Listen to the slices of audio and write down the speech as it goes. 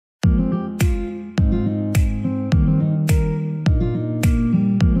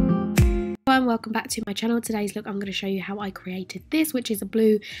everyone, welcome back to my channel. Today's look I'm going to show you how I created this, which is a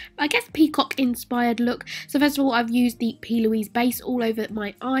blue, I guess, peacock inspired look. So first of all, I've used the P. Louise base all over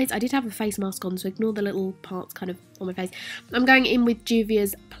my eyes. I did have a face mask on, so ignore the little parts kind of on my face. I'm going in with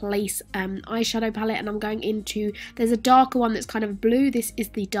Juvia's Place eyeshadow palette, and I'm going into, there's a darker one that's kind of blue. This is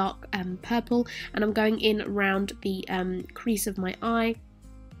the dark purple, and I'm going in around the crease of my eye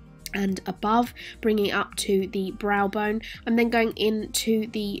and above, bringing it up to the brow bone. I'm then going into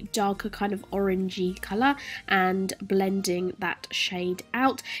the darker kind of orangey colour and blending that shade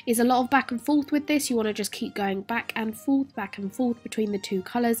out. There's a lot of back and forth with this. You want to just keep going back and forth between the two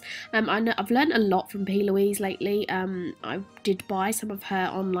colours. I know I've learned a lot from P. Louise lately. I did buy some of her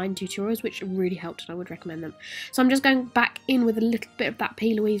online tutorials, which really helped, and I would recommend them. So I'm just going back in with a little bit of that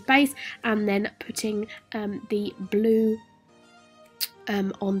P. Louise base, and then putting the blue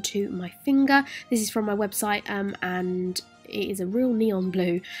onto my finger. This is from my website, and it is a real neon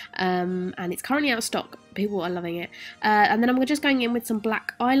blue, and it's currently out of stock. People are loving it. And then I'm just going in with some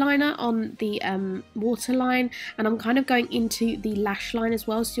black eyeliner on the waterline, and I'm kind of going into the lash line as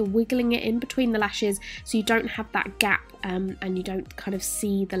well, so you're wiggling it in between the lashes so you don't have that gap, and you don't kind of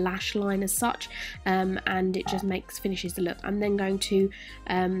see the lash line as such, and it just finishes the look. I'm then going to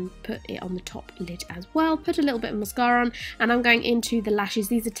put it on the top lid as well, put a little bit of mascara on, and I'm going into the lashes.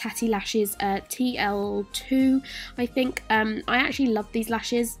 These are Tatti lashes, TL2 I think. I actually love these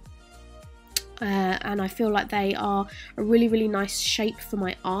lashes. And I feel like they are a really nice shape for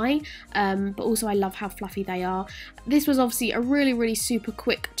my eye, but also I love how fluffy they are. This was obviously a really super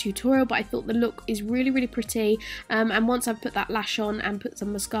quick tutorial, but I thought the look is really pretty, and once I've put that lash on and put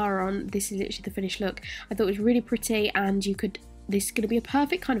some mascara on, this is literally the finished look. I thought it was really pretty, and this is going to be a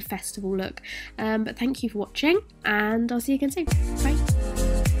perfect kind of festival look. But thank you for watching, and I'll see you again soon. Bye.